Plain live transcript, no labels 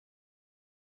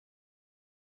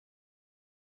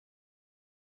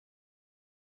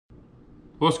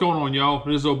What's going on, y'all?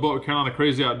 This is old Buck Carolina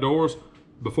Crazy Outdoors.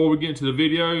 Before we get into the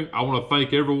video, I want to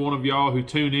thank every one of y'all who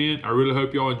tune in. I really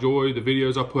hope y'all enjoy the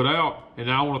videos I put out. And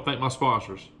now I want to thank my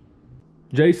sponsors.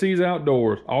 JC's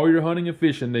Outdoors, all your hunting and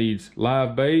fishing needs.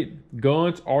 Live bait,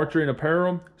 guns, archery and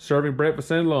apparel, serving breakfast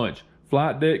and lunch.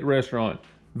 Flight Deck Restaurant,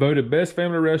 voted best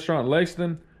family restaurant in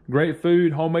Lexington. Great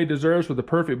food, homemade desserts with a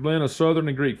perfect blend of Southern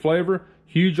and Greek flavor.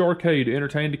 Huge arcade to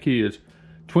entertain the kids.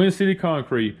 Twin City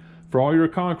Concrete, for all your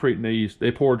concrete needs.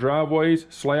 They pour driveways,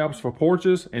 slabs for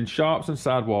porches, and shops and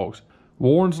sidewalks.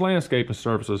 Warren's Landscaping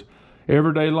Services,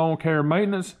 everyday lawn care and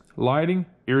maintenance, lighting,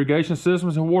 irrigation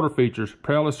systems, and water features.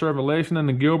 Proudly serving Lexington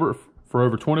and Gilbert for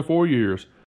over 24 years.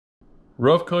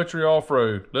 Rough Country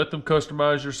Off-Road, let them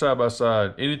customize your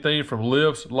side-by-side. Anything from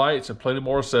lifts, lights, and plenty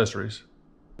more accessories.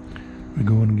 We're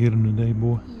going to get them today,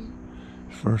 boy.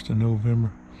 1st of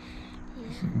November.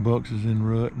 Bucks is in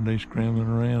rut and they scrambling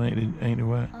around, ain't it,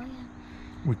 Wyatt? Oh yeah.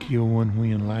 We killed one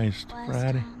when last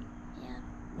Friday. Time. Yeah.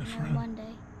 That's Or right.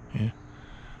 Monday. Yeah.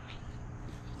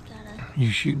 Gotta You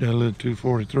shoot that little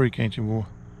 243, can't you, boy?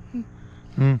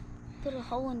 put a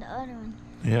hole in the other one.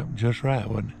 Yep, just right,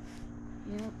 wasn't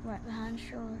Yep, right behind the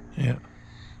shoulder. it? Yep.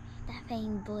 That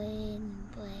thing bled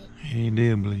and bled He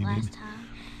did bleed, didn't last he? time.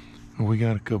 Well, we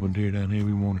got a couple deer down here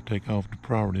we want to take off the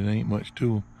property. There ain't much to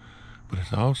them, but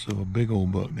it's also a big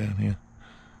old buck down here.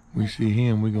 We see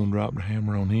him, we're gonna drop the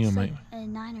hammer on him, It's ain't like a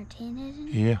 9 or 10, isn't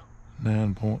it? we? Yeah,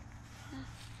 9 point.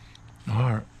 All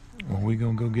right, well, we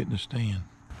gonna go get in the stand.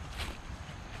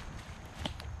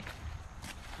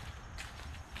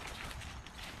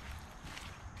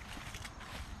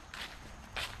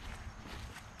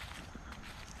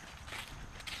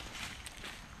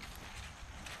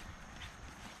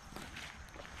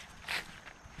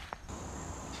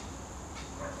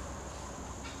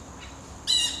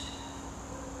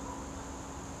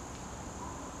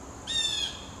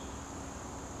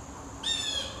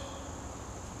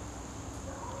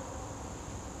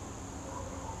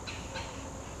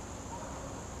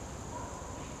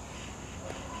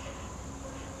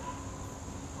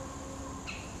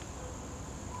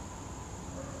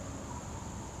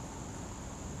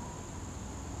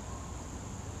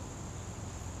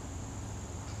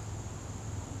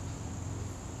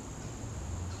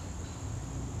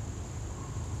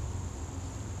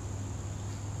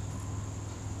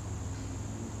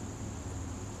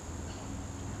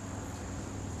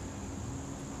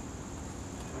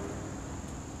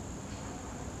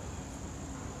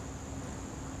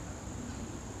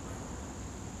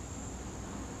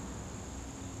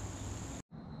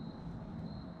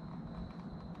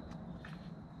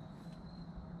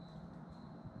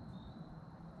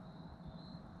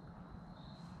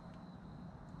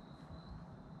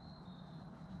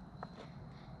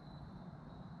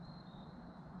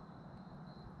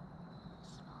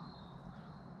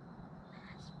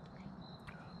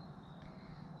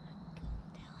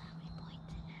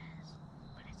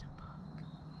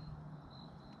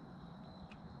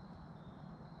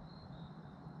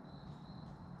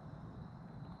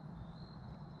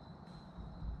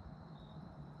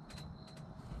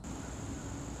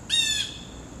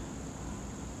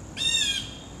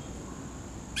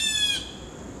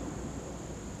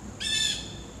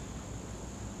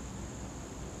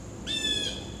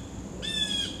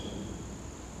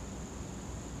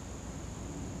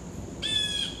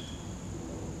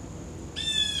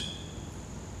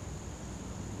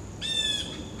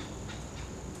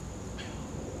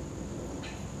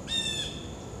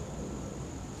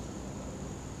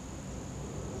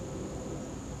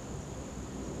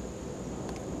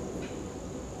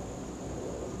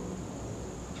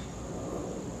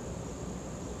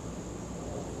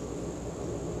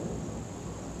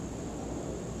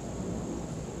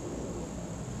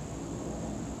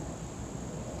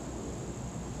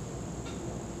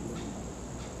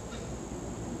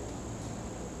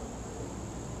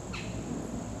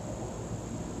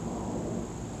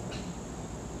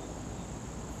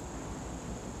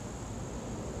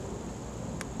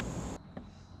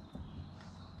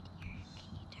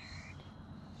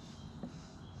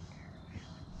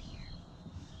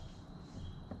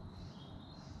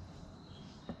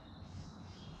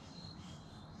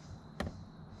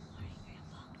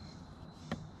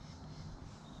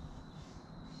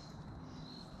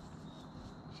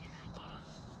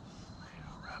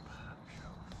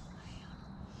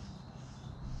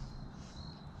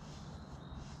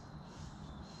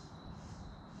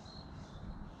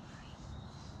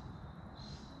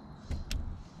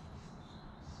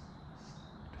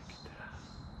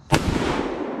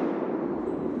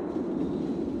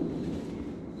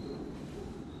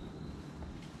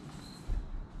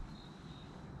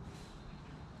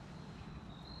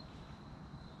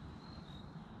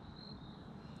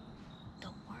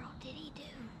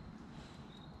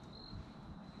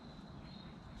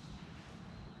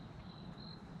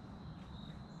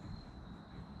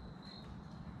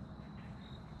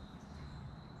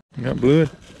 You got blood?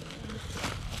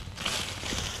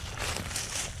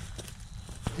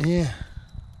 Yeah.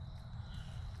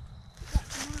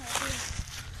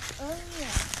 Oh,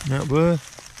 yeah. Got blood?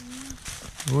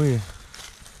 Oh yeah.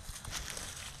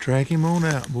 Track him on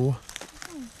out, boy.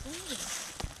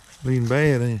 Bleeding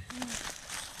bad, ain't it?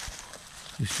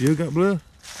 You still got blood?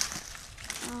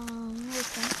 Okay.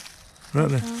 Right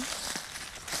there.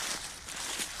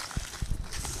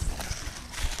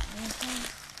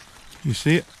 You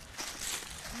see it?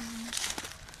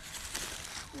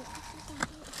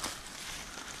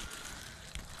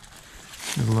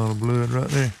 There's a lot of blood right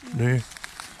there. There.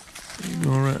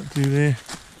 Going right through there.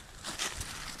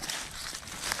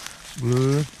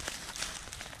 Blood.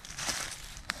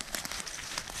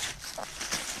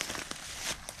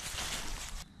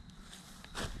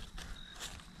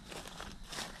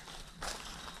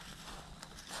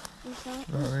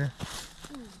 Right there.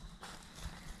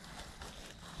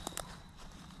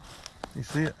 You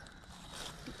see it?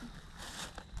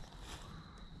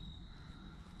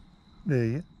 There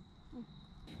you.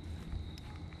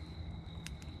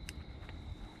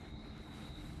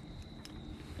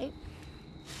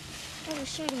 Where was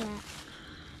shooting at?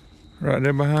 Right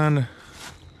there behind the...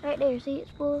 Right there, see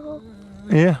it's bullet hole?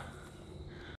 Yeah.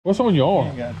 What's on your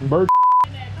arm? Bird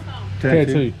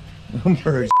tattoo.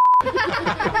 Bird.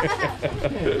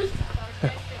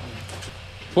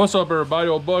 What's up, everybody?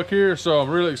 Old Buck here. So I'm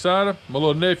really excited. My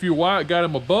little nephew Wyatt got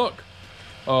him a buck.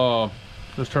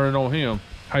 Let's turn it on him.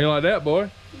 How you like that, boy?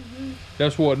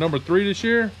 That's what, number 3 this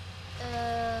year?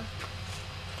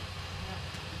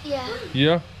 Yeah.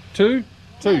 Yeah. 2?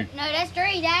 2. No, that's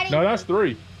 3, Daddy. No, that's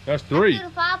 3. That's 3. I do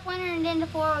the 5-pointer and then the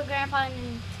 4 with Grandpa and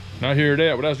then... Not hear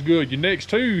that, but that's good. Your next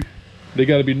 2, they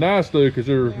got to be nice though, because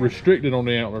they're restricted on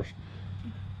the antlers.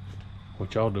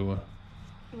 What y'all doing?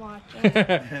 Watch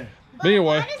it.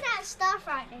 Anyway, What is that stuff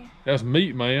right there? that's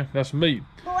meat, man. That's meat.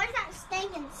 But what is that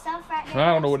stinking stuff right there? I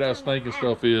don't know what that stinking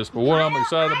stuff is, but what I'm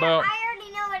excited about. I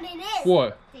already know what it is.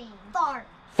 What? Fart.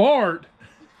 Fart.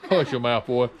 Hush your mouth,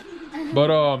 boy.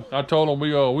 But I told them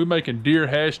we making deer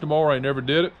hash tomorrow. I never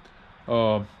did it.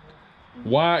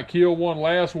 Wyatt killed one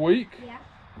last week. Yeah.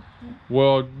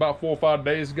 Well, about 4 or 5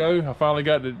 days ago, I finally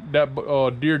got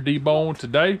that deer deboned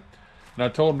today. And I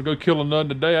told him to go kill another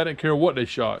today. I didn't care what they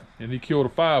shot. And he killed a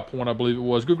 5-point, I believe it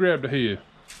was. Go grab the head.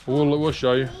 We'll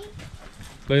show you.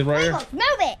 Lean right here. Move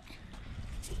it.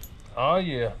 Oh,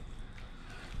 yeah.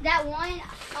 That one,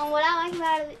 what I like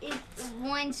about it is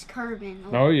one's curving.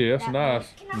 Oh, yeah, that's nice.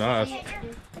 Nice.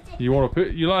 You want to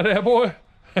pick? You like that, boy?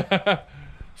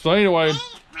 So anyway,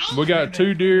 we got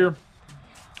 2 deer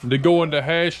to go into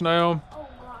hash now.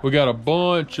 We got a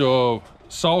bunch of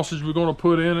sausage we're going to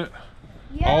put in it.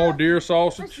 All deer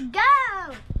sausage. Let's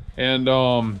go. And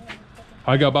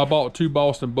I bought 2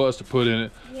 Boston butts to put in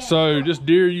it. So this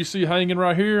deer you see hanging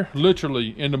right here,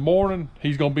 literally in the morning,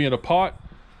 he's gonna be in a pot,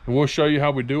 and we'll show you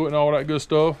how we do it and all that good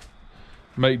stuff.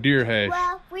 Make deer hash.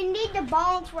 Well, we need the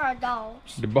bones for our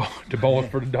dogs. The bones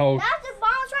for the dogs. That's the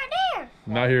bones right there.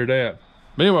 Not hear that.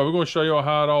 But anyway, we're gonna show you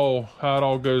how it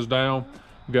all goes down.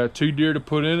 We got 2 deer to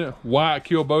put in it. Wyatt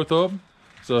killed both of them,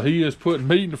 so he is putting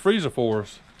meat in the freezer for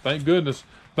us. Thank goodness.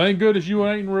 Thank goodness you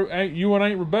and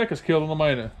Aunt Rebecca's killing them,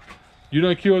 ain't it? You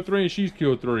done killed 3 and she's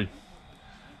killed 3.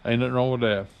 Ain't nothing wrong with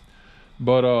that.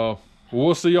 But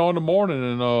we'll see y'all in the morning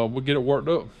and we'll get it worked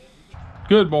up.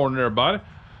 Good morning, everybody.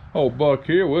 Old Buck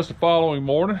here. Well, it's the following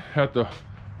morning after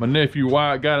my nephew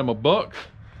Wyatt got him a buck.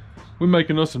 We're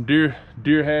making us some deer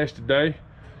hash today.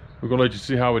 We're gonna let you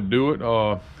see how we do it.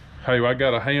 Hey, I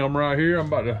got a ham right here. I'm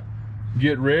about to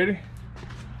get ready.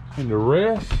 And the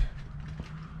rest,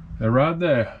 they're right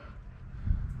there.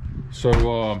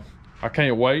 So I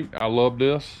can't wait. I love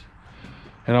this.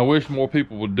 And I wish more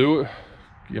people would do it.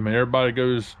 I mean, everybody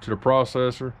goes to the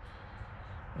processor.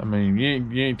 I mean,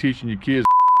 you ain't teaching your kids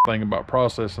thing about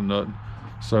processing nothing.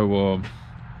 So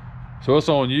it's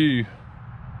on you.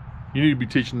 You need to be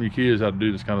teaching your kids how to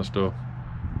do this kind of stuff.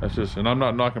 That's just, and I'm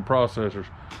not knocking processors.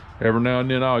 Every now and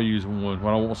then I'll use one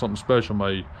when I want something special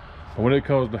made. But when it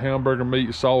comes to hamburger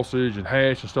meat, sausage, and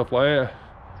hash and stuff like that,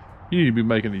 you need to be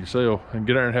making it yourself and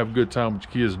get out and have a good time with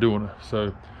your kids doing it.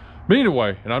 So, but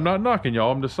anyway, and I'm not knocking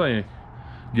y'all, I'm just saying,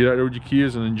 get out there with your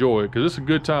kids and enjoy it, because it's a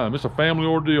good time. It's a family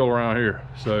ordeal around here.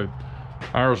 So,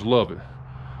 ours love it.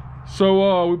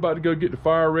 So, we're about to go get the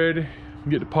fire ready,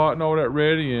 get the pot and all that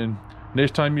ready, and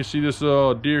next time you see this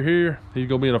deer here, he's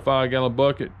gonna be in a 5-gallon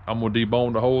bucket. I'm gonna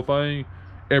debone the whole thing.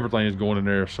 Everything is going in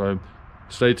there, so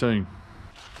stay tuned.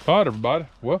 All right, everybody.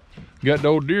 Well, got the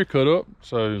old deer cut up,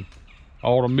 so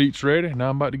all the meat's ready.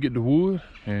 Now I'm about to get the wood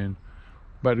and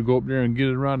about to go up there and get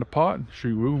it around the pot.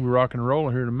 Shoot, we'll be rocking and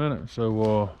rolling here in a minute.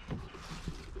 So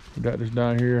We got this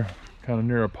down here, kind of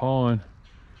near a pond.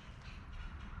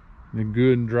 And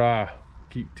good and dry.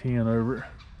 Keep tin over it.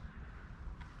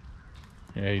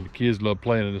 Yeah, the kids love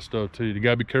playing in this stuff too. You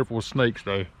gotta be careful with snakes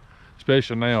though.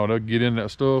 Especially now, they'll get in that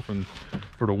stuff and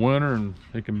for the winter, and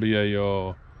it can be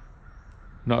a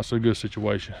not so good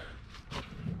situation.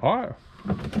 All right,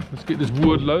 let's get this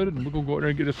wood loaded and we're gonna go out there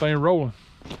and get this thing rolling.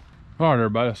 All right,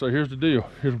 everybody, so here's the deal.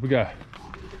 Here's what we got.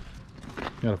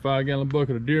 Got a 5-gallon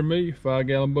bucket of deer meat,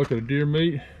 5-gallon bucket of deer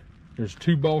meat. There's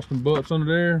 2 Boston butts under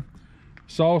there,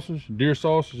 sausage,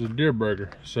 and deer burger.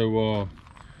 So, you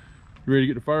ready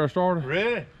to get the fire started?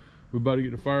 Ready? We're about to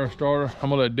get the fire started. I'm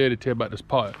gonna let Daddy tell about this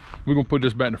pot. We're gonna put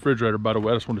this back in the refrigerator, by the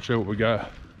way. I just want to show what we got.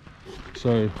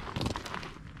 So,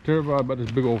 tell everybody about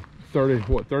this big old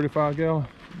 35 gallon?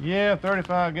 Yeah,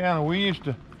 35 gallon.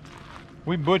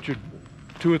 We butchered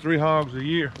 2 or 3 hogs a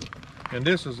year. And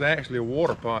this is actually a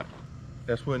water pot.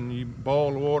 That's when you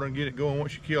boil the water and get it going.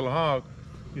 Once you kill a hog,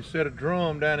 you set a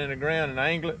drum down in the ground and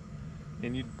angle it,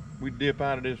 and we'd dip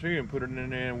out of this here and put it in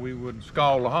there, and we would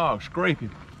scald the hog, scrape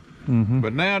him.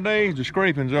 But nowadays the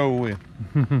scraping's over with.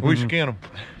 We skin them.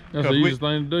 That's the easiest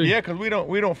thing to do. Yeah, because we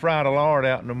don't fry the lard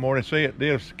out no more. They say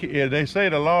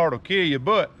the lard will kill you,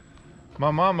 but my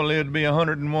mama lived to be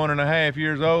 101 and a half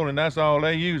years old, and that's all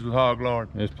they used was hog lard.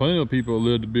 There's plenty of people that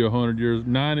lived to be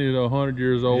 90 to 100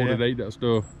 years old that ate that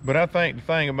stuff. But I think the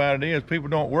thing about it is people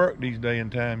don't work these day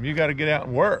and time. You got to get out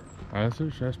and work. That's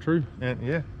true. And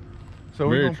yeah. So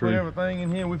we're gonna put everything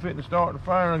in here. We fit to start the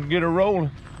fire and get her rolling.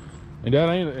 And that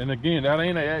ain't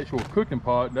an actual cooking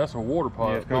pot. That's a water pot.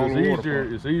 Yeah, it's called a water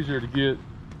pot. It's easier to get.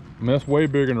 I mean, that's way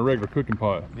bigger than a regular cooking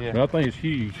pot. Yeah. But I think it's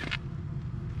huge.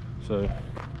 So,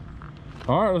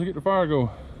 all right, let's get the fire going.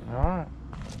 All right.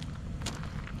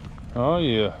 Oh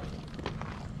yeah.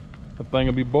 That thing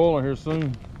will be boiling here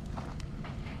soon.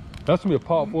 That's gonna be a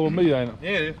pot full of meat, ain't it? Yeah,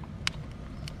 it is.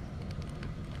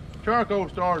 Charcoal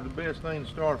starter is the best thing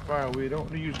to start a fire with.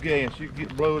 Don't use gas. You can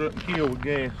get blowed up and killed with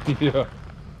gas.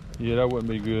 Yeah, that wouldn't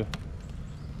be good.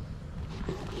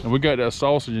 And we got that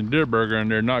sausage and deer burger in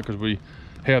there, not because we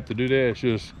have to do that. It's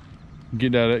just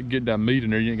get that meat in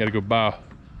there. You ain't got to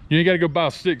go buy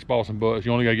 6 Boston butts.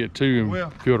 You only got to get 2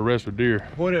 and fill the rest with deer.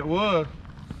 What it was,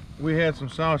 we had some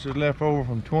sausage left over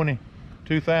from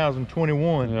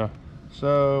 2021. Yeah.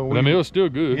 So I mean, it was still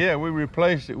good. Yeah, we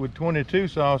replaced it with 22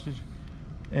 sausage,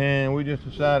 and we just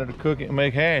decided to cook it and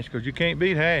make hash, because you can't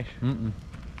beat hash. And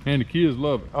the kids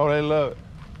love it. Oh, they love it.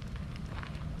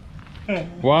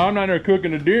 Well, I'm not there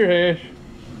cooking the deer hash.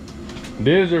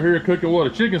 Dez are here cooking what, a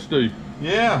chicken stew.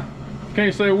 Yeah.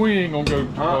 Can't say we ain't gonna go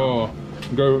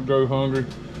hungry.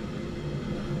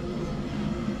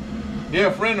 Yeah,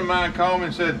 a friend of mine called me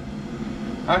and said,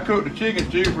 I cooked a chicken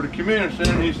stew for the community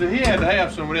center. He said he had to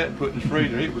have some of that put in his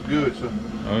freezer. It was good. So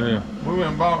oh yeah. We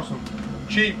went and bought some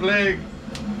cheap legs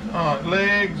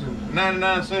and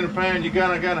 99 cents a pound. You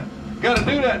gotta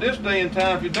do that this day and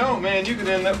time. If you don't, man, you could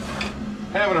end up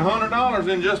having $100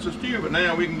 in just a stew. But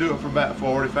now we can do it for about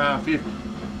 45, 50.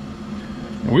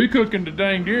 We cooking the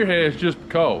dang deer hash just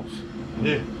because.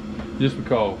 Yeah. Just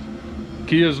because.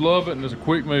 Kids love it and it's a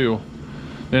quick meal.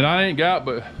 And I ain't got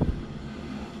but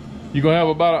you're gonna have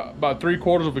about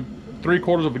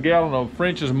 3/4 of a gallon of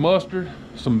French's mustard,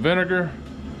 some vinegar.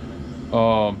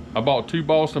 I bought 2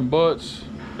 Boston butts.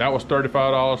 That was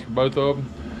 $35 for both of them.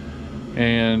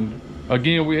 And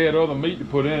again, we had other meat to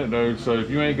put in it though. So if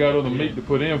you ain't got other meat to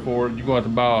put in for it, you're gonna have to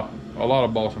buy a lot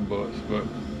of Boston butts. But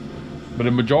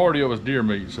the majority of it's deer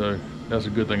meat, so that's a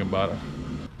good thing about it.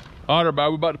 All right, everybody,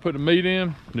 we're about to put the meat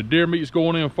in. The deer meat's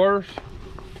going in first.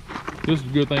 This is a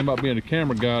good thing about being a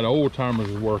camera guy. The old timers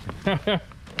is working. That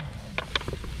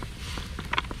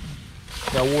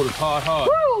water's hot.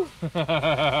 Woo!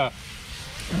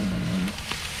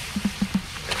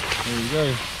 There you go.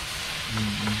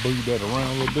 Move that around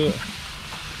a little bit.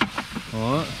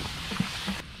 All right.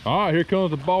 All right, here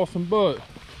comes the Boston butt.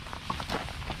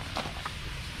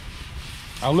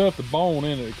 I left the bone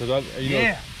in it because you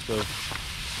know, so.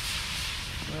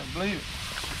 I believe it.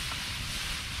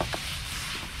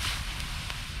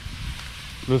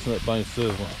 Listen to that thing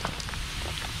sizzling.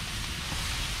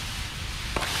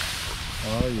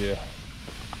 Oh yeah.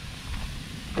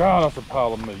 God, that's a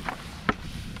pile of meat.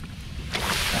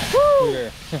 Woo!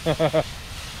 There.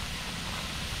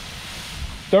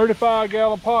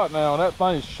 35-gallon pot now, and that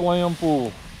thing's slam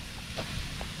full.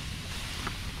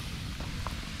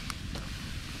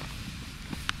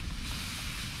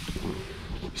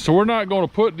 So we're not going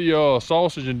to put the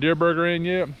sausage and deer burger in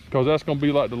yet, because that's going to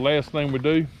be like the last thing we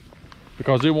do,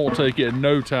 because it won't take it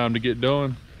no time to get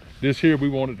done. This here, we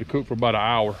want it to cook for about an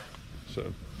hour.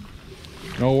 So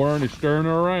no worrying, it's stirring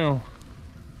her around.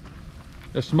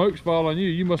 The smoke's following you.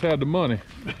 You must have the money.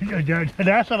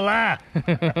 That's a lie.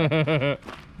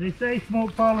 They say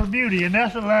smoke follows beauty, and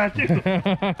that's a lie too.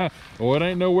 Well, it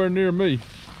ain't nowhere near me.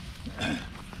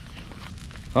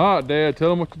 All right, Dad, tell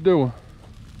them what you're doing.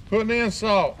 Putting in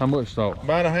salt. How much salt?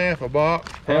 About a half a box.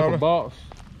 Half a box?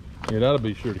 Yeah, that'll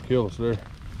be sure to kill us there.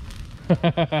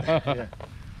 Yeah.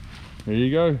 There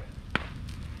you go.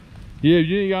 Yeah, if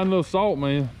you ain't got enough salt,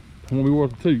 man, it's gonna be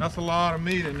worth it too. That's a lot of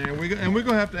meat in there. And we're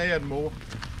gonna have to add more.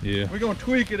 Yeah. We're gonna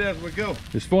tweak it as we go.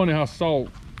 It's funny how salt,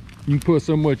 you can put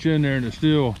so much in there and it's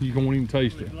still, you won't even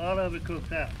taste it. A lot of it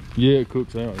cooks out. Yeah, it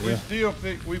cooks out, yeah. We still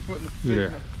fix, we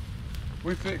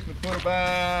fixing to put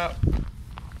about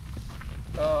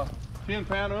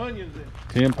 10-pound onions in.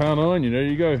 10-pound onion, there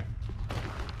you go. You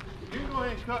can go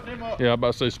ahead and cut them up. Yeah, I'm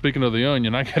about to say, speaking of the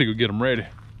onion, I gotta go get them ready.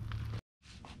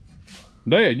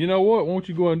 Dad, you know what? Why don't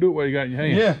you go ahead and do it while you got in your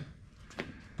hand? Yeah.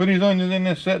 Put these onions in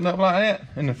there setting up like that,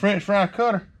 and the French fry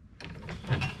cutter.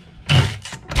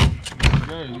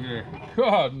 Yeah.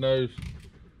 God knows.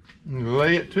 And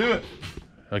lay it to it.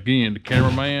 Again, the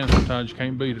cameraman, sometimes you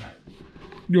can't beat it.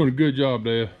 You're doing a good job,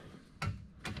 Dad.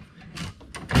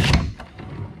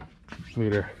 Look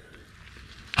at there.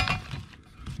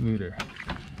 Look at there.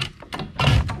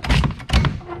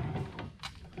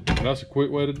 That's a quick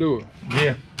way to do it.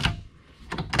 Yeah.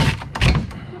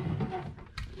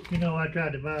 You know, I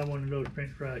tried to buy one of those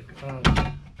French fry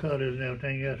cutters and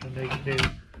everything else, and they're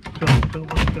so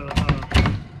much,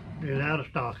 they're out of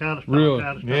stock, Really?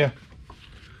 out of stock. Yeah.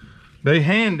 They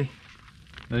handy.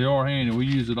 They are handy. We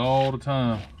use it all the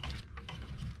time.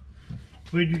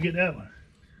 Where'd you get that one?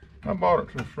 I bought it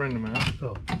from a friend of mine.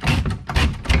 Oh.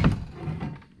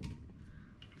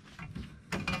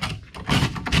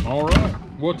 All right.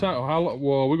 What time?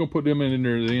 Well, we're gonna put them in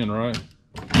there at the end, right?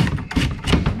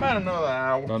 About another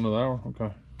hour. About another hour. Okay.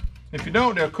 If you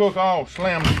don't, they'll cook all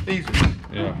slam easy.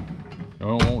 Yeah. I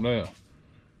don't want that.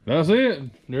 That's it.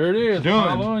 There it is. Done.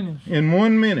 Pile of onions. In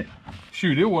 1 minute.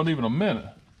 Shoot, it wasn't even a minute.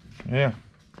 Yeah.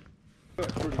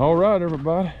 All right,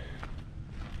 everybody.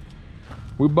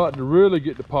 We about to really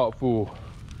get the pot full.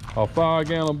 A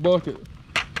 5-gallon bucket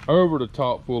over the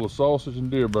top full of sausage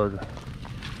and deer burger.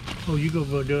 Oh, you go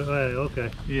do it? Okay.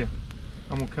 Yeah.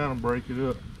 I'm gonna kind of break it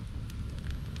up.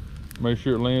 Make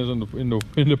sure it lands in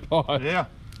the pot. Yeah.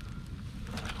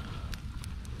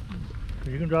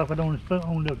 You can drop it on the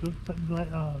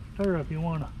stir if you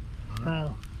want to.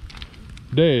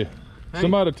 Dad, Hey.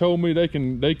 somebody told me they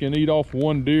can eat off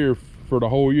one deer for the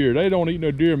whole year. They don't eat no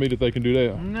deer meat if they can do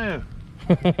that. No.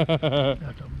 That's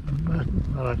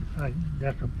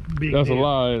a big That's a deal.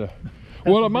 lie. Ain't it?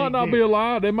 Well, a it might big not deal. be a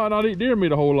lie. They might not eat deer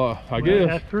meat a whole lot, I Well, guess.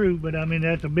 That's true, but I mean,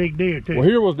 that's a big deer too. Well,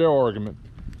 here was their argument.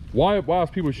 Why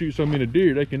people shoot so many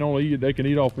deer? They can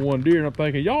eat off one deer. And I'm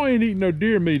thinking, y'all ain't eating no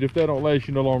deer meat if that don't last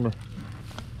you no longer.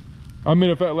 I mean,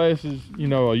 if that lasts, you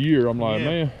know, a year, I'm like, Yeah.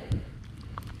 man,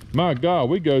 my God,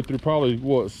 we go through probably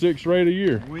what 6 or 8 a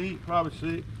year. We eat probably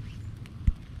 6.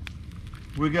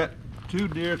 We got 2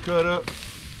 deer cut up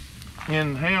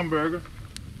in hamburger.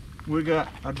 We got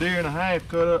a deer and a half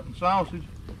cut up in sausage.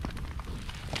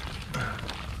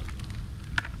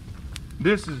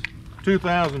 This is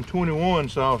 2021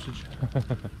 sausage.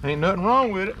 Ain't nothing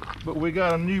wrong with it, but we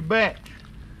got a new batch.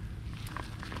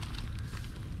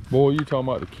 Boy, you talking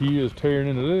about the kids tearing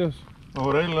into this?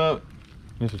 Oh, they love it.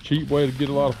 It's a cheap way to get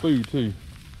a lot of food too.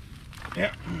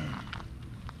 Yeah.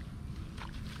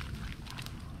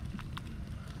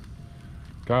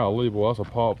 Golly, boy, that's a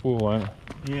pot full, ain't it?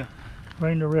 Yeah.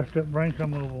 Bring the rest up. Bring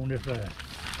some over on this side.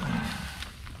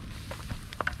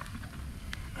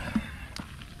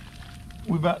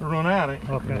 We about to run out, ain't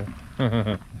we? Okay. All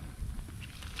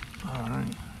right.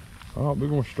 Oh, we're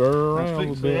gonna stir around a I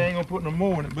little think they bit. ain't gonna put no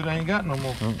more in it, but they ain't got no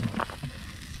more.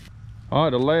 All right,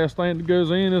 the last thing that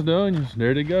goes in is the onions.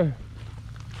 There they go.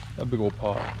 That big old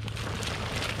pot.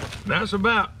 That's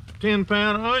about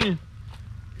 10-pound of onion.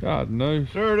 God knows.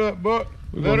 Stir it up, Buck.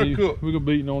 We're Let gonna her cook. We're gonna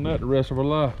be eating on that the rest of our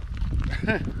life.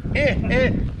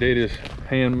 Daddy's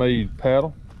handmade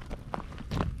paddle.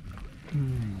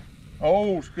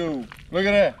 Old school. Look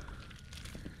at that.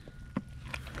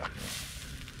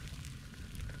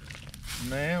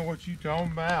 Man, what you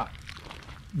talking about?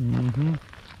 Mm-hmm.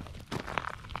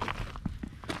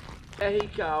 He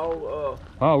called.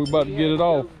 Oh, we about to he get had it to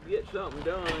off. go Get something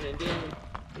done, and then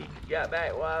he got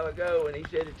back a while ago, and he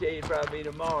said to tell you probably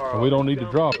tomorrow. We don't need to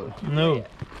drop it. No.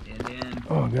 And then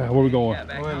Oh God, where we going? got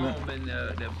back Wait a minute. home, and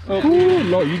Oh,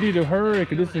 Lord, you need to hurry,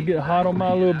 cause this is getting hot on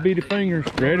my little bitty fingers.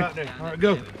 Ready? Right there. All right,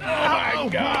 go. Oh,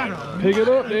 God. Pick it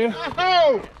up there.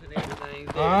 Oh! and everything.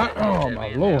 All right. Oh, That my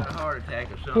man Lord. had a heart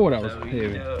attack or something. Boy, that was so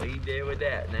heavy. He deal with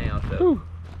that now. So Whew.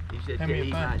 He said Hand me a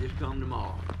he thing. might just come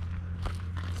tomorrow.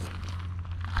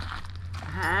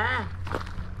 Huh?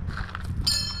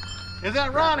 Is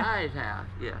that Ronnie? At his house,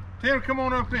 yeah. Tell him come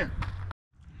on up in.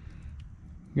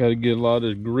 Got to get a lot of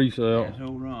this grease out. That's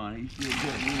old Ron. He's still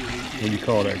getting wood. What do you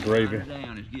call that, gravy? Turn it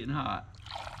down. It's getting hot.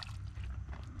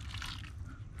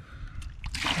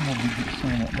 I'm gonna get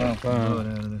some of that blood out of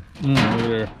there. Look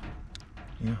there.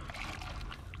 Yeah.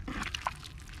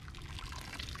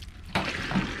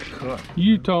 Cut.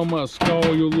 You talking about scald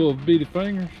your little bitty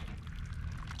fingers?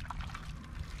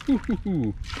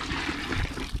 Hoo-hoo-hoo.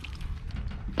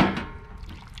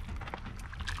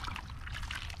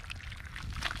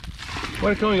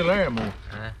 Way to call you Larry more.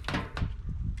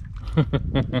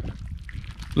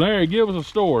 Larry, give us a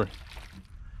story.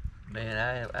 Man,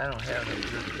 I don't have no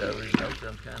good stories. Most of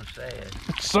them kind of sad.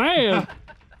 Sad?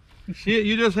 Shit,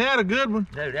 you just had a good one.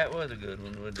 No, that was a good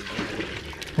one with the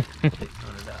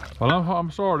 $600. Well,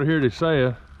 I'm sorry to hear they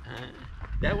sad.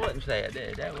 That wasn't sad,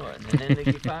 that wasn't. And then they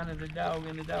could find the dog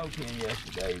in the dog pen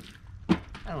yesterday.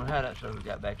 I don't know how that sucker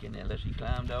got back in there unless he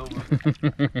climbed over.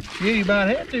 Yeah, you about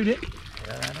had to, didn't you?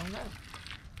 Well, I don't know.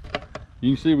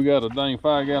 You can see we got a dang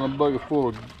 5-gallon bucket full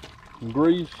of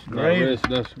grease. Gravy.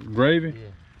 That's gravy? Yeah.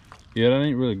 Yeah, that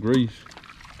ain't really grease.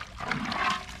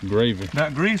 Gravy.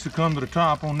 That grease will come to the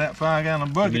top on that 5-gallon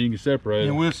And bucket. then you can separate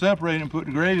And it. we'll separate it and put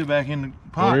the gravy back in the Well,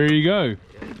 pot. there you go.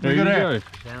 There you Look at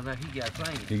go. Sounds like he got a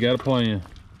plan. You got a plan.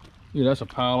 Yeah, that's a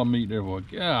pile of meat there, boy.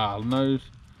 God knows.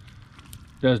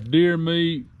 That's deer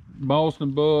meat,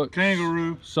 Boston buck,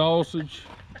 Kangaroo. sausage,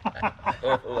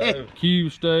 Buffalo,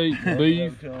 cube steak,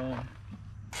 beef. tongue,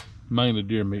 Mainly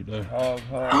deer meat though. hog,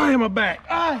 hog. I am a back.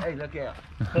 Ah. Hey, look out.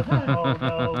 Oh,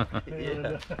 no.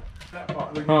 Yeah.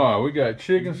 All right, we got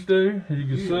chicken stew, as you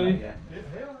can see.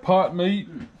 Pot meat.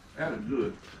 That was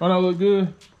good. Oh, that look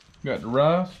good. Got the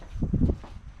rice.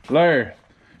 Larry,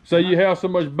 say you have so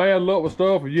much bad luck with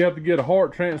stuff, if you have to get a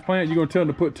heart transplant, you gonna tell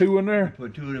them to put 2 in there?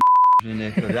 Put 2 of them in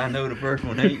there because I know the first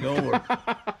one ain't gonna work.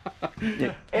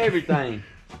 Yeah, everything.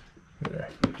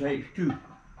 It takes 2.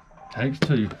 Takes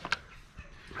 2.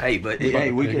 Hey, but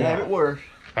hey, we could have it worse.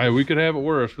 Hey, we could have it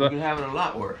worse. We could have it a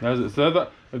lot worse. That's it. So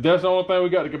if that's the only thing we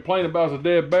got to complain about is a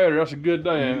dead battery, that's a good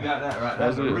day. You ain't it? got that right.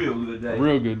 That's a it. real good day. A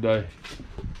real good day.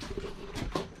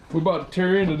 We're about to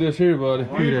tear into this here, buddy.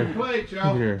 Look Here's here. your plate, Look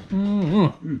y'all. here.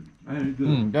 That is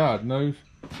good. God knows.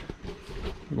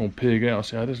 We're gonna pig out,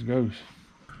 see how this goes.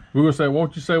 We're gonna say,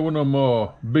 won't you say one of them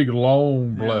big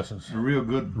long blessings? A real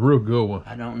good. Real good one.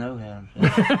 I don't know how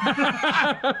to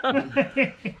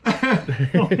say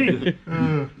it.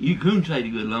 You couldn't say the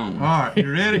good long one. All right,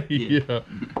 you ready? Yeah.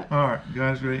 All right,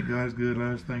 God's great, God's good. Let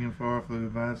us thank Him for our food,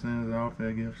 advice, sins, all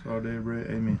fair gifts, all day bread.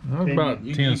 Amen. That was about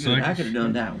You 10 could- I could have seconds.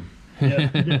 done that one. Yeah.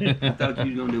 I thought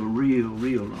you was gonna do a real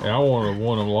long. Yeah, I wanted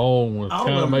one of them long ones. All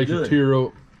Kind of of them makes you good. tear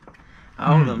up.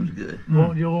 All of them's good.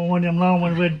 You want one of them long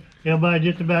ones with everybody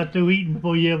just about through eating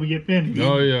before you ever get finished.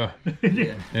 Oh yeah.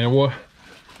 Yeah. And what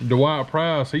Dwight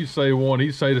Price, he'd say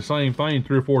the same thing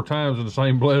 3 or 4 times in the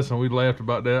same blessing. We laughed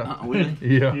about that. Really?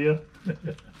 Yeah. Yeah.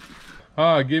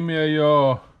 All right, give me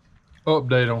a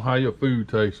update on how your food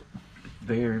tastes.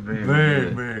 Very good.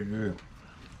 Very good.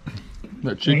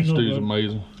 That chicken Ain't no stew's good.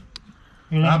 amazing.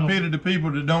 It ain't I no- pity the people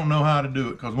that don't know how to do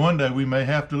it, because one day we may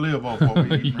have to live off what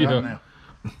we eat Yeah. right now.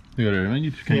 Look at that, man.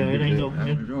 You just can't Yeah, it get ain't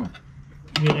that. no.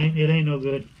 It ain't no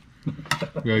good.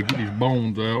 We gotta get these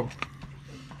bones out.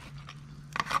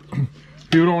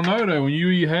 People don't know that when you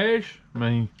eat hash, I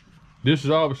mean, this is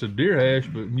obviously deer hash,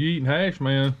 but when you eating hash,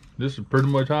 man, this is pretty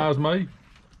much how it's made.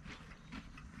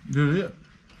 Good it.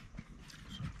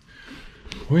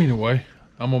 Well, anyway,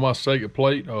 I'm on my second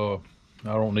plate. I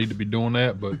don't need to be doing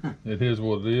that, but it is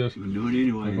what it is. You can do it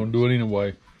anyway. We're gonna do it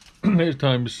anyway. Next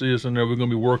time you see us in there, we're gonna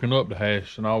be working up the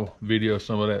hash, and I'll video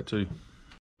some of that too.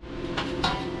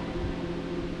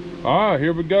 All right,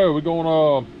 here we go. We're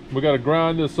gonna we gotta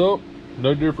grind this up.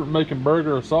 No different making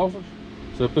burger or sausage.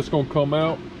 So if it's gonna come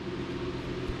out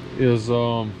is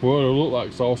well, it'll look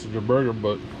like sausage or burger,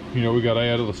 but you know we gotta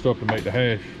add other stuff to make the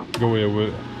hash go ahead with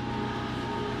it.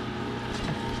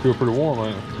 Still pretty warm,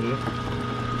 ain't it?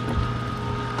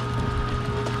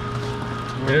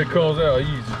 Yeah, it comes out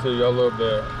easy too. I love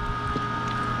that.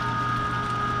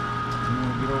 You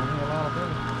want to get over here a lot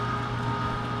better?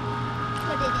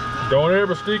 Put it in there. Don't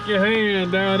ever stick your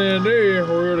hand down in there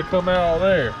or it'll come out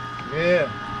there. Yeah.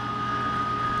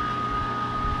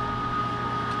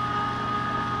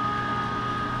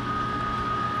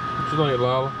 What you think,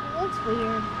 Lila? It looks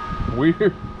weird.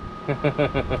 Weird?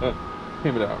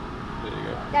 Give it out. There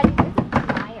you Daddy, there's a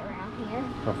fly around here.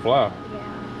 go. A fly.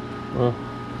 Yeah. Well,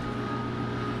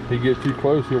 he gets too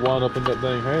close, he'll wind up in that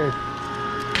dang hash.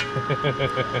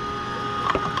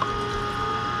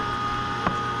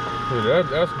 Yeah,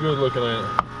 that's good looking at it.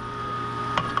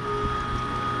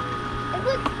 It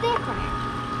looks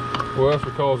different. Well, that's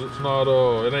because it's not,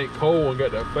 it ain't cold and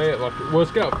got that fat like, well,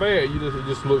 it's got fat, it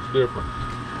just looks different.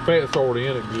 Fat's already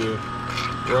in it good,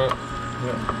 right?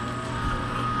 Yeah.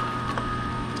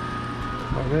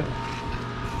 Like that.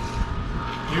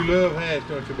 You love hash,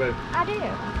 don't you, baby? I do.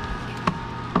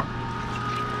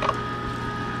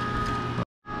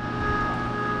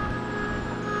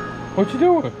 What you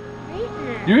doing? Eating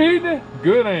it. You eating it?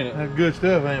 Good, ain't it? That's good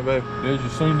stuff, ain't it, baby? There's your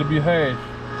soon to be hash.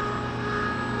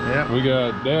 Yeah. We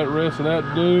got that rest of that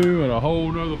to do and a whole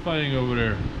nother thing over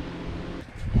there.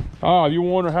 Ah, if you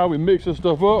wonder how we mix this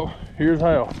stuff up, here's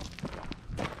how.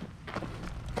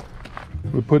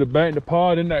 We put it back in the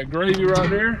pot in that gravy right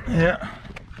there. Yeah.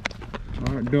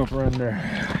 All right, dump right in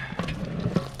there.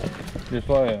 Just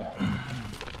like that.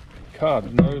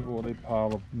 God knows what a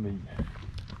pile of meat.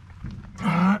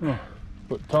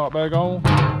 Put the top back on.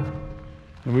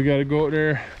 And we got to go up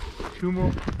there.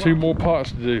 Two more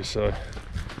pots to do, so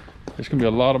it's gonna be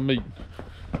a lot of meat,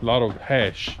 a lot of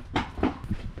hash.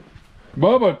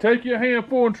 Bubba, take your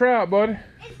handful and try it, buddy.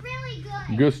 It's really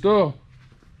good. Good stuff.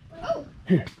 Oh,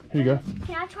 Here you go.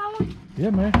 can I try one? Yeah,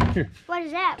 man. Here, What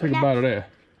is that? take a bite of that.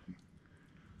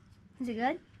 Is it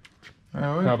good?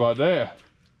 How about that?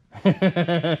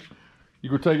 You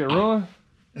gonna take it and run?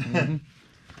 Mm-hmm.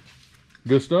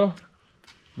 Good stuff.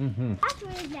 Mm-hmm. That's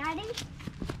really Daddy.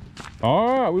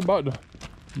 All right, we about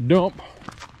to dump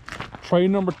tray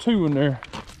number 2 in there.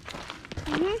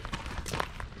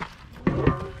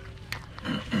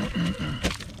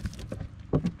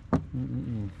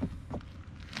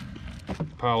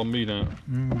 Pile of meat on it.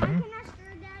 Can I stir,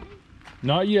 Daddy?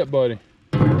 Not yet, buddy.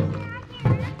 Can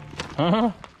I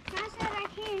Huh? stir back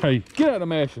here? Hey, get out of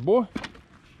the ashes, boy.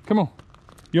 Come on.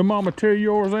 Your mama tear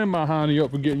yours and my hiney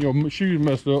up for getting your shoes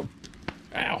messed up.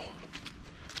 Ow.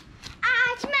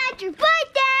 I smacked your butt,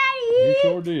 Daddy. You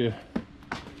sure did.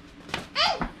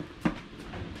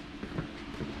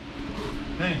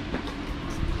 Hey.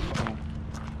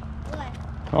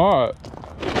 What? All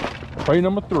right. Tray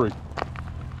number 3.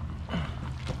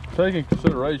 Take in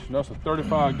consideration, that's a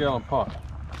 35-gallon pot.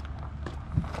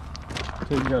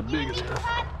 See how You big need it the is.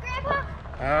 pot, Grandpa?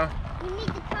 Huh? You need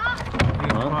the pot?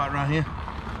 Here's the pot right here.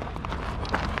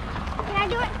 Can I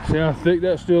do it? See how thick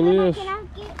that still Grandpa, is? can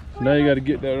I get Now you got to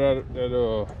get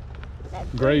that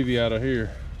gravy out of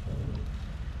here.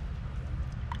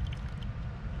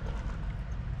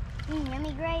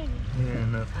 Yummy gravy. Yeah,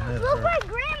 nothing. Look what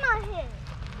Grandma hit.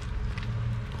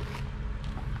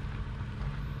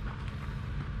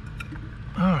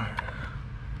 Alright.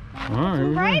 All right, here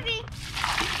we go. Gravy.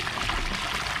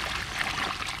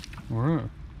 All right.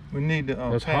 We need the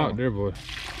That's paddle. hot there, boy.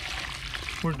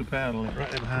 Where's the paddle at?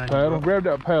 Right there behind Paddle. you. Grab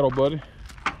that paddle, buddy.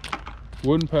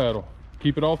 Wooden paddle.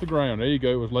 Keep it off the ground. There you go.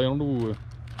 It was laying on the wood.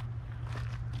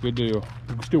 Good deal. You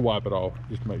can still wipe it off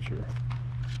just to make sure.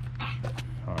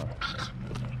 All right.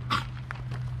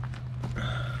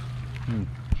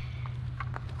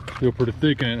 Still pretty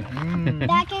thick, ain't it?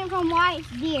 That came from Wyatt's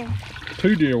deer.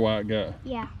 2 deer Wyatt got.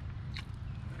 Yeah.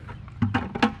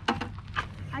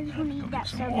 I just want to eat that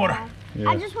so water. bad. Yeah.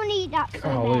 I just want to eat that so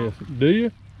Golly. bad. Do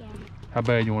you? Yeah. How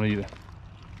bad you want to eat it?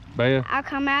 Bad? I'll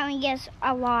come out and get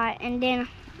a lot, and then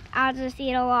I'll just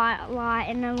eat a lot,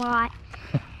 and a lot.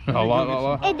 A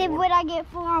lot. And then when I get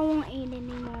full, I won't eat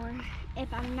anymore.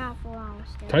 If I'm not full, I'll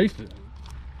still. Taste it.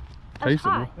 It's Taste it,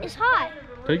 hot. boy. It's hot.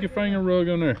 Take your finger and rug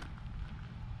on there.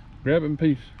 Grab it in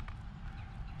peace.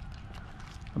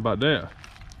 How about that?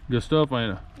 Good stuff,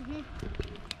 ain't it?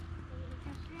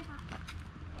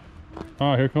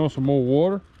 All right, here comes some more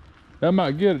water. That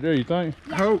might get it there, you think?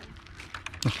 Hope.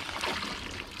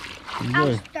 Here you I'll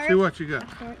go. stir See what you got.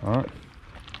 All right.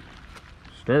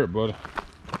 Stir it, buddy.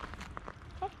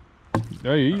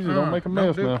 Hey, easy. Don't make a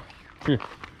mess don't do now. Here.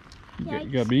 You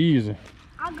gotta be easy.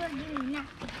 I'll go do nothing.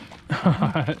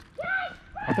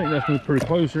 I think that's gonna be pretty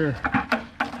close here.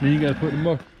 Then you gotta put the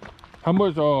mustard. How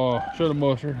much show the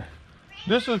mustard?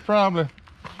 This is probably,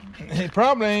 it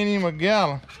probably ain't even a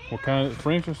gallon. What kind of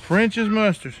French's? French's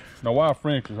mustards. Now why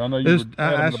French's? I know you were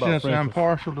adamant about I'm French's.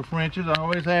 partial to French's. I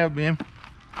always have been.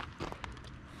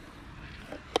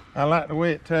 I like the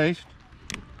way it tastes.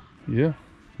 Yeah.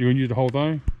 You gonna use the whole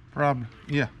thing? Probably,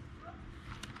 yeah.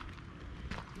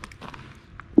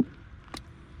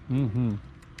 Mm-hmm.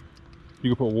 You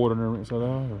can put water in there and rinse that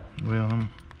out? Or Well,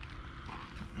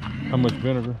 how much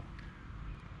vinegar?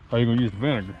 Are you gonna use the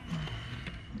vinegar?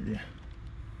 yeah.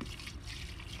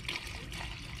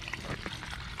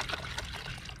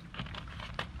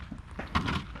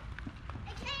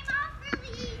 It came off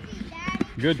really easy, Daddy.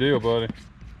 Good deal, buddy.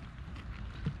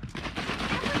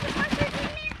 I put the mustard in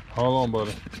there. Hold on,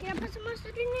 buddy. Can I put some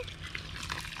mustard in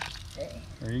there?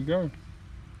 There you go.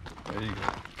 There you go.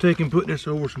 Take and put this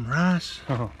over some rice.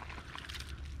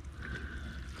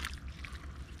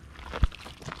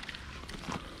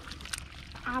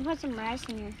 I'll put some rice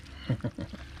in here.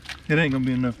 It ain't gonna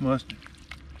be enough mustard.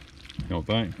 You don't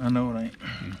think? I know it ain't.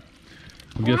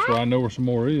 Well, guess what? I know where some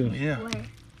more is. Yeah. Where?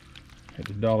 At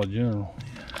the Dollar General.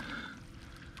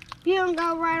 You don't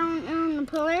go right on the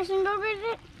Polaris and go get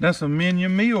it? That's a menu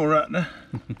meal right there.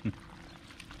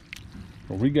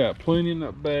 Well, we got plenty in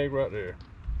that bag right there.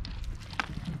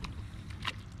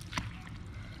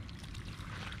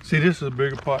 See, this is a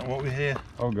bigger pot than what we had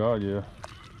Oh God, yeah.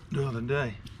 the other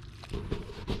day.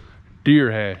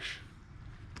 Deer hash.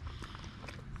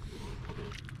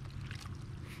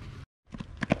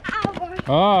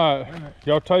 All right,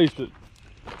 y'all taste it.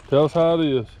 Tell us how it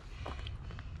is.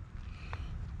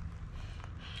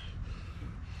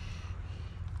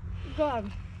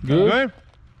 Good. Good?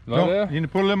 Like Don't, that? you need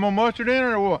to put a little more mustard in it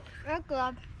or what? That's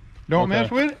good. Don't Okay. mess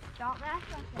with it? Don't mess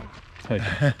with that.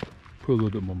 Hey, put a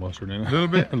little bit more mustard in it. A little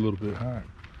bit? A little bit. All right.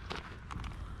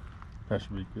 That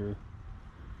should be good.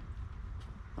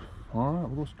 All right,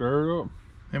 we're gonna stir it up.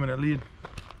 Give me that lid.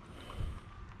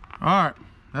 All right,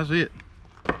 that's it.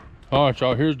 All right,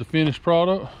 y'all, here's the finished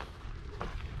product.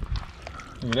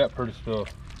 Look at that pretty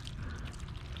stuff.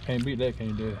 Can't beat that,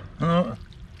 can you, Dad?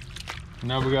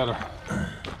 Now we gotta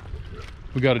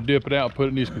dip it out and put it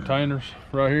in these containers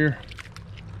right here.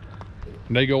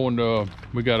 And they go into,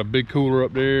 we got a big cooler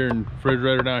up there and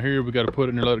refrigerator down here. We gotta put it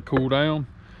in there, let it cool down.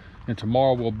 And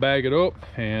tomorrow we'll bag it up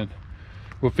and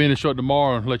we'll finish up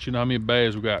tomorrow and let you know how many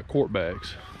bags we got, quart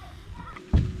bags.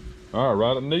 All right,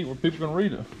 write it neat where people can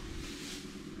read it.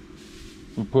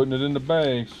 We're putting it in the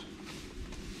bags.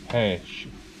 Hash,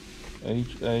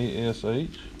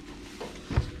 H-A-S-H.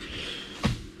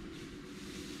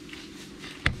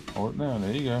 Hold it down,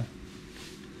 there you go.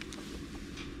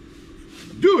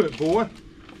 Do it, boy.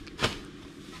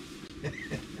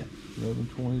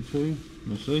 1122,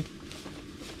 let's see.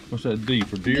 What's that D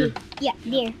for deer? Yeah,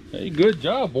 deer. Hey, good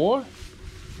job, boy.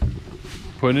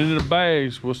 Putting it in the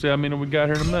bags. We'll see how many we got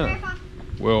here in a minute.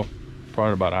 Well,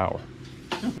 probably about an hour.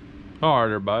 All right,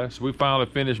 everybody. So we finally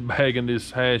finished bagging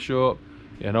this hash up.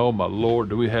 And oh my Lord,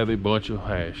 do we have a bunch of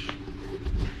hash.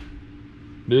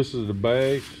 This is the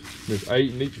bags. There's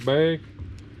 8 in each bag.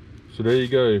 So there you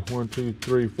go. 1, 2,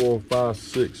 3, 4, 5,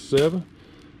 6, 7.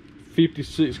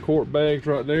 56 quart bags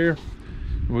right there.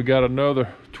 We got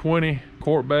another 20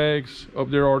 quart bags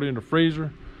up there already in the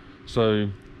freezer.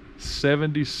 So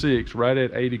 76, right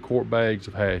at 80 quart bags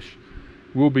of hash.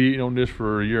 We'll be eating on this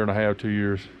for 1.5 years, 2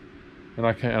 years. And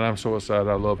I'm so excited.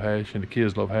 I love hash and the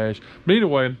kids love hash. But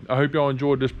anyway, I hope y'all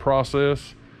enjoyed this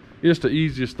process. It's the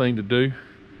easiest thing to do.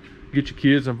 Get your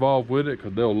kids involved with it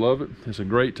because they'll love it. It's a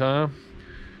great time.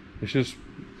 It's just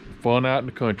fun out in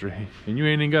the country. And you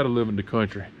ain't even got to live in the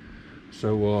country.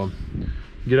 So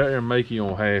get out there and make your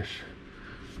own hash.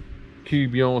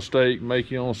 Cube your own steak,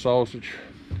 make your own sausage,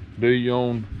 do your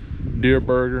own deer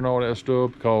burger and all that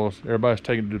stuff because everybody's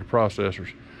taking it to the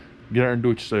processors. Get out there and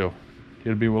do it yourself.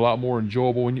 It'll be a lot more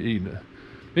enjoyable when you're eating it.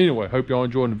 Anyway, hope y'all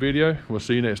enjoying the video. We'll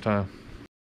see you next time.